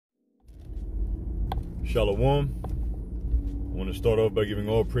Shalom. I want to start off by giving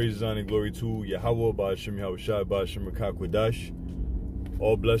all praise, honor, and glory to Yahweh, Ba'ashem Yahushai, Ba'ashem Rakakwadash.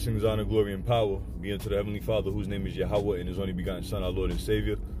 All blessings, honor, glory, and power be unto the Heavenly Father, whose name is Yahweh, and His only begotten Son, our Lord and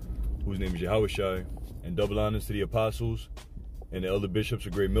Savior, whose name is Yahushai. And double honors to the apostles and the elder bishops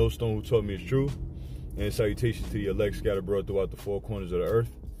of Great Millstone, who taught me it's true. And salutations to the elect scattered abroad throughout the four corners of the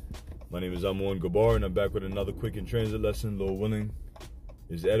earth. My name is Amon Gabar, and I'm back with another quick and transit lesson. Lord willing,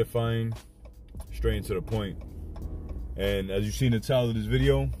 is edifying, straight into the point. And as you see in the title of this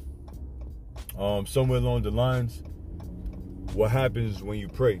video, somewhere along the lines, what happens when you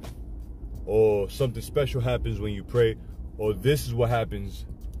pray, or something special happens when you pray, or this is what happens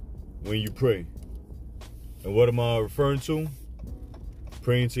when you pray. And what am I referring to?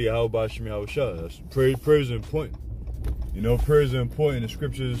 Praying to Yahweh Ba'ashem Yahushua. Prayers are important. You know, prayers are important. The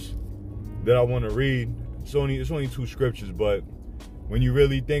scriptures that I want to read, it's only two scriptures, but when you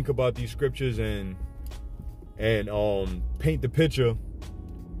really think about these scriptures and paint the picture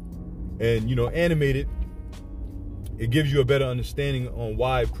and, you know, animate it, it gives you a better understanding on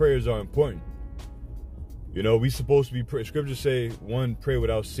why prayers are important. You know, we supposed to be, scriptures say, one, pray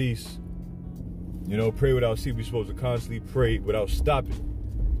without cease. You know, pray without cease. We're supposed to constantly pray without stopping.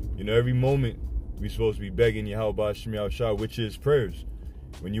 You know, every moment we're supposed to be begging Yahweh Ba'ashem Yahushua, which is prayers.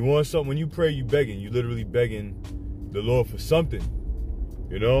 When you want something, when you pray, you begging. You literally begging the Lord for something.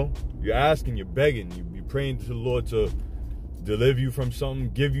 You know, you're asking, you're begging. You're praying to the Lord to deliver you from something,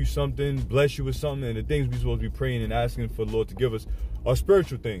 give you something, bless you with something. And the things we're supposed to be praying and asking for the Lord to give us are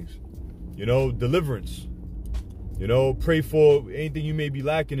spiritual things. You know, deliverance. You know, pray for anything you may be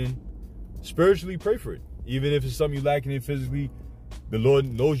lacking in. Spiritually, pray for it. Even if it's something you're lacking in physically, the Lord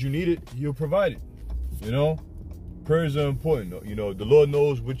knows you need it, He'll provide it. You know, prayers are important. You know, the Lord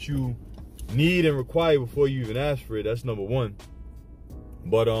knows what you need and require before you even ask for it. That's number one.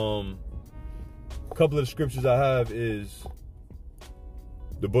 But a couple of the scriptures I have is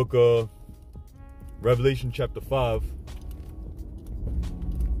the book of Revelation chapter 5,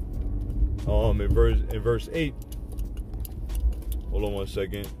 in verse 8. Hold on one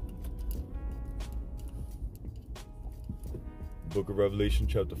second. Book of Revelation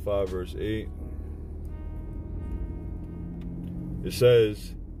chapter 5 verse 8. It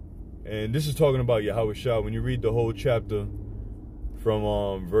says, and this is talking about Yahushua. When you read the whole chapter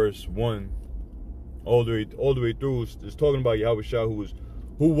from verse 1 all the way through, it's talking about Yahushua,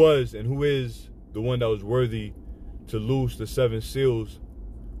 who was and who is the one that was worthy to loose the seven seals,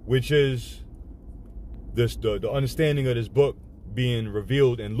 which is this the understanding of this book being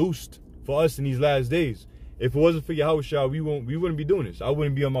revealed and loosed for us in these last days. If it wasn't for Yahushua, we wouldn't be doing this. I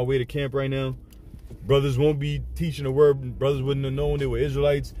wouldn't be on my way to camp right now. Brothers won't be teaching the word. Brothers wouldn't have known they were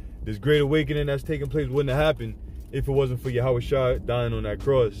Israelites. This great awakening that's taking place wouldn't have happened if it wasn't for Yahushua dying on that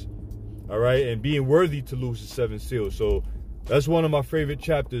cross. All right, and being worthy to loose the seven seals. So that's one of my favorite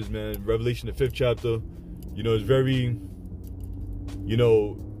chapters, man. Revelation, the 5th chapter. You know, it's very, you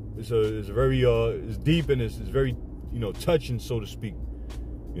know, it's deep and it's very, you know, touching, so to speak.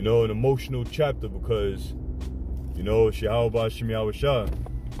 You know, an emotional chapter because, you know, it's Yahweh Ba'ashem Yahushua.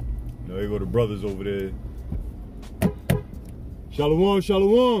 You know, here go the brothers over there. Shalom,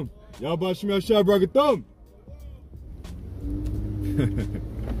 shalom. Yahweh Ba'ashem Yahushua, bragathum.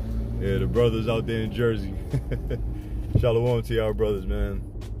 Yeah, the brothers out there in Jersey. Shalom to y'all brothers, man.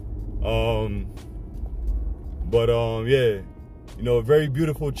 Yeah, you know, a very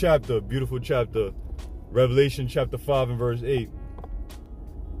beautiful chapter. Revelation chapter 5 and verse 8.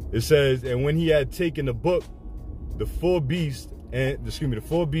 It says, and when he had taken the book, the four beasts and the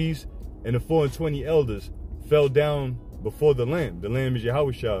 24 elders fell down before the Lamb. The Lamb is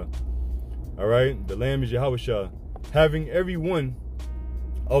Yahushua. All right, the Lamb is Yahushua, having every one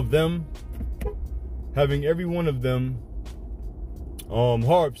of them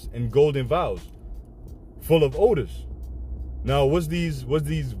harps and golden vials full of odors. Now, what's these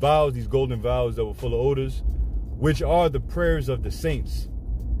vials, these golden vials that were full of odors, which are the prayers of the saints.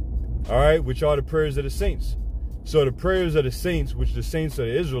 All right, which are the prayers of the saints. So the prayers of the saints, which the saints are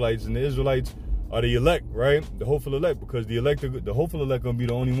the Israelites, and the Israelites are the elect, right? The hopeful elect, because the hopeful elect gonna be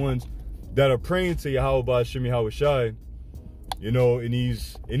the only ones that are praying to Yahweh Ba'ashem Yahushua, you know, in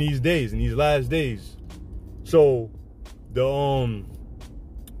these days, in these last days. So the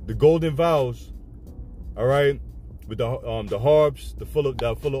golden vials, all right, with the harps, the full of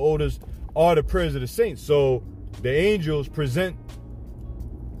odors, are the prayers of the saints. So the angels present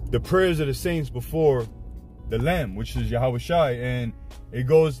the prayers of the saints before the Lamb, which is Yahushua, and it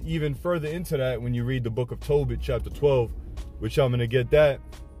goes even further into that when you read the book of Tobit, chapter 12, which I'm gonna get that,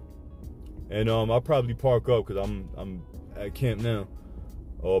 and I'll probably park up because I'm at camp now.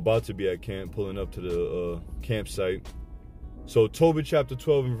 or about to be at camp, pulling up to the campsite. So Tobit chapter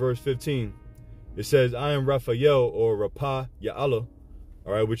 12 and verse 15, it says, I am Raphael, or Rapha Ya'Allah,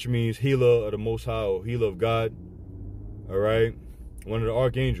 all right, which means healer of the Most High, or healer of God, all right, one of the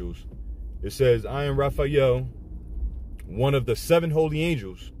archangels. It says, I am Raphael, one of the 7 holy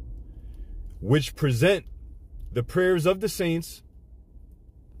angels, which present the prayers of the saints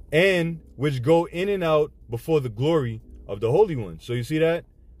and which go in and out before the glory of the Holy One. So you see that?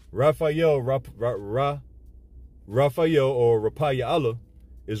 Raphael, Raphael, or Rapha Ya'Allah,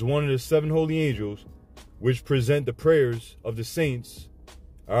 is one of the 7 holy angels which present the prayers of the saints.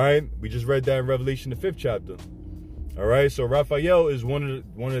 All right, we just read that in Revelation, the 5th chapter. All right, so Raphael is one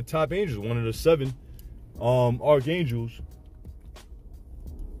of the top angels, one of the 7 archangels.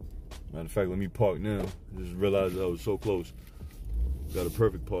 Matter of fact, let me park now. I just realized I was so close. Got a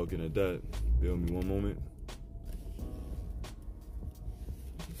perfect parking at that. Bear with me one moment.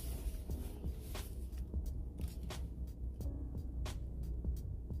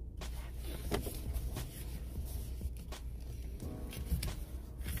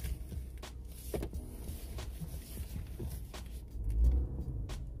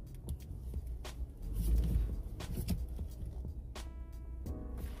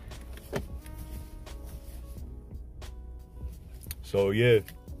 So yeah,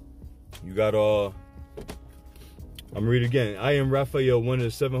 you got I'm gonna read it again. I am Raphael, one of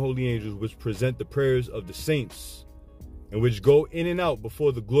the 7 holy angels, which present the prayers of the saints, and which go in and out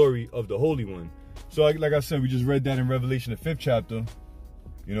before the glory of the Holy One. So like I said, we just read that in Revelation, the 5th chapter.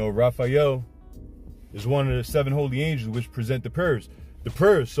 You know, Raphael is one of the 7 holy angels which present the prayers. The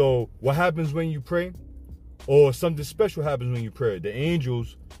prayers. So what happens when you pray, or something special happens when you pray? The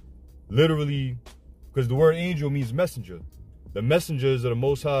angels, literally, because the word angel means messenger. The messengers of the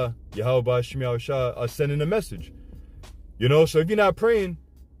Most High, Yahweh Ba'ashim Yahushua, are sending a message. You know, so if you're not praying,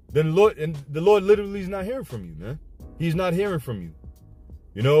 then the Lord literally is not hearing from you, man. He's not hearing from you.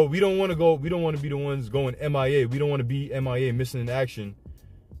 You know, we don't want to be the ones going MIA. We don't want to be MIA, missing in action.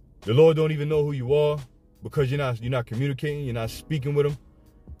 The Lord don't even know who you are because you're not communicating, you're not speaking with him.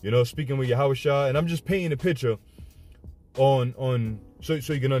 You know, speaking with Yahushua. And I'm just painting a picture on so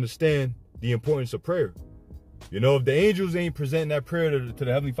you can understand the importance of prayer. You know, if the angels ain't presenting that prayer to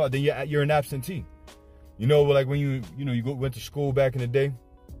the Heavenly Father, then you're an absentee. You know, like when you went to school back in the day,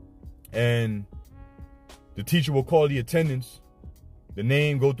 and the teacher will call the attendance, the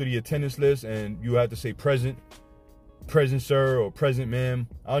name, go through the attendance list, and you have to say present sir, or present ma'am.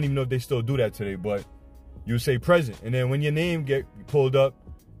 I don't even know if they still do that today, but you say present. And then when your name get pulled up,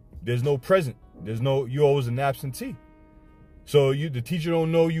 there's no present. You're always an absentee. So the teacher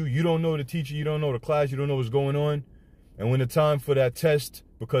don't know you, you don't know the teacher, you don't know the class, you don't know what's going on. And when the time for that test,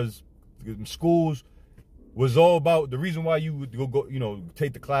 because schools was all about, the reason why you would go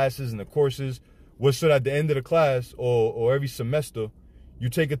take the classes and the courses was so that at the end of the class or every semester, you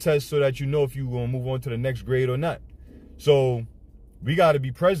take a test so that you know if you're going to move on to the next grade or not. So we got to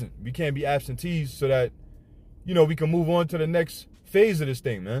be present. We can't be absentees so that, we can move on to the next phase of this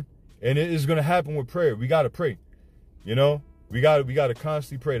thing, man. And it is going to happen with prayer. We got to pray, We got to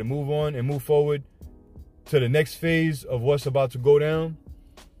constantly pray to move on and move forward to the next phase of what's about to go down.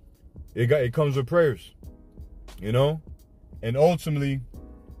 It comes with prayers, and ultimately,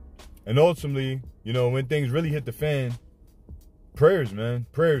 when things really hit the fan, prayers, man,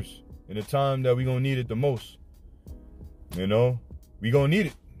 prayers in the time that we gonna need it the most. We gonna need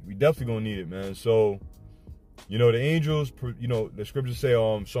it. We definitely gonna need it, man. So, the angels, the scriptures say,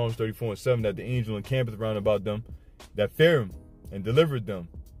 Psalms 34:7, that the angel encampeth round about them that fear him and delivered them,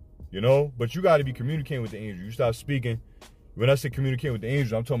 but you got to be communicating with the angel. You start speaking. When I say communicating with the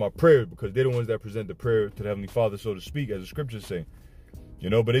angel, I'm talking about prayer, because they're the ones that present the prayer to the Heavenly Father, so to speak, as the scriptures say,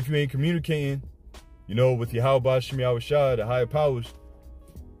 but if you ain't communicating, with Yahweh Ba'ashim Yahushua, the higher powers,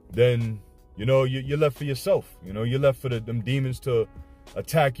 then, you're left for yourself. You're left for them demons to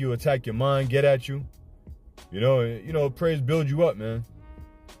attack you, attack your mind, get at you. Prayers build you up, man.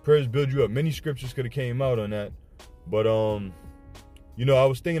 Prayers build you up. Many scriptures could have came out on that. But, I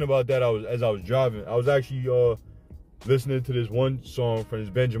was thinking about that as I was driving. I was actually listening to this one song from this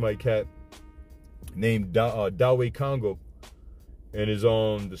Benjamin cat named Dawei Congo. And his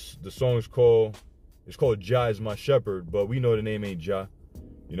the song is called Jah is My Shepherd, but we know the name ain't Jah.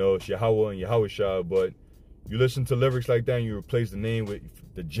 It's Yahweh and Yahushua. But you listen to lyrics like that and you replace the name with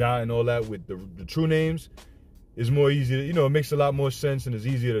the Jah and all that with the true names, it's more easy to, it makes a lot more sense and it's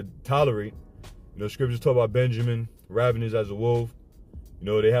easier to tolerate. Scriptures talk about Benjamin ravenous as a wolf.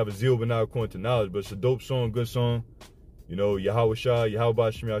 They have a zeal but not according to knowledge, but it's a dope song, good song. Yahweh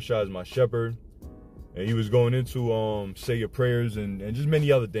Ba'ashim Yahushua is my shepherd. And he was going into say your prayers and just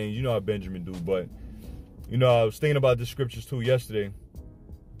many other things. You know how Benjamin do. But, you know, I was thinking about the scriptures too yesterday.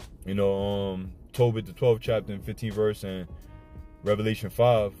 You know, Tobit, the 12th chapter and 15th verse, and Revelation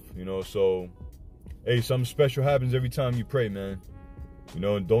 5, you know. So, hey, something special happens every time you pray, man. You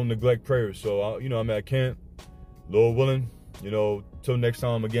know, and don't neglect prayers. So, you know, I'm at camp, Lord willing. You know, till next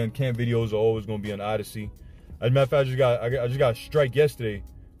time, again, camp videos are always going to be on Odyssey. As a matter of fact, I just got a strike yesterday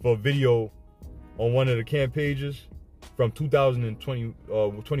for a video on one of the camp pages from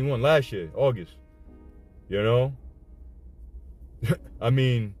 2021, last year, August. You know? I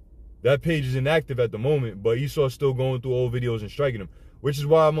mean, that page is inactive at the moment, but Esau's still going through old videos and striking them, which is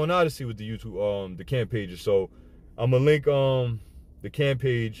why I'm on Odyssey with the YouTube, the camp pages. So I'm gonna link the camp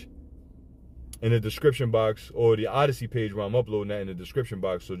page in the description box, or the Odyssey page where I'm uploading that in the description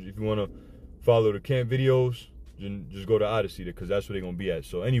box. So if you wanna follow the camp videos, just go to Odyssey, because that's where they're gonna be at.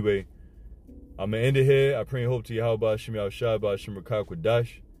 So anyway, I'm gonna end it here. I pray and hope to Yahweh Hashem Yahushua Hashem Rakah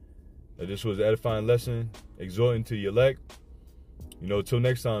Kodash that this was an edifying lesson, exhorting to the elect. You know, till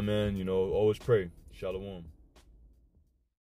next time, man, you know, always pray. Shalom.